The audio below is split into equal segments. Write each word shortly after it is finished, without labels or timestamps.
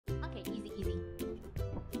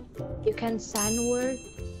You can sandward.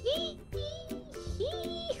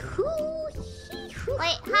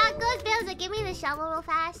 Wait, how it goes, Bills? Give me the shovel real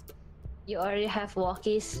fast. You already have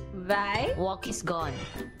walkies. Right? Walkies gone.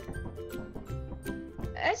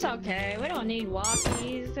 It's okay. We don't need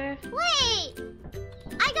walkies. Wait!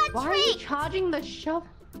 I got Why are you tricked! charging the shovel?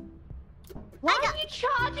 Why are you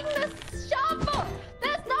charging the shovel?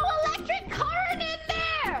 There's no electric current in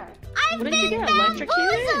there! I've What did you been get?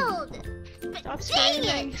 Electrocuted? bamboozled! Stop Dang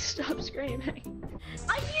screaming. it! Stop screaming.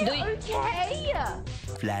 Are you okay?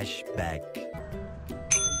 Flashback.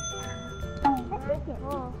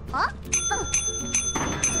 Huh?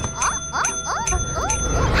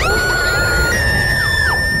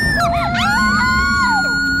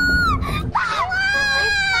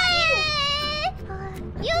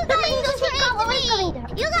 You guys tricked me!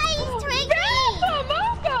 You guys tricked me!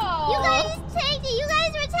 You guys tricked me! You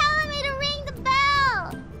guys were telling me to ring the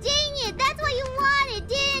bell! Dang it! That's what you wanted,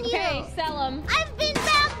 didn't you? Okay, sell them. I've been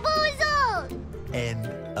bamboozled! End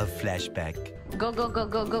of flashback. Go, go, go,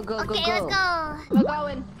 go, go, go, Okay, go, let's go. go. We're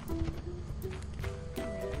going.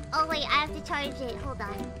 Oh wait, I have to charge it. Hold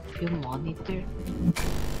on. You monitor.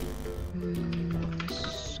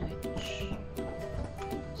 Switch.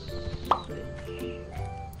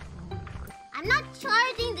 I'm not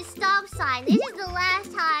charging the stop sign. This is the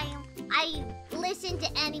last time I listen to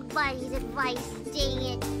anybody's advice. Dang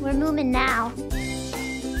it. We're moving now.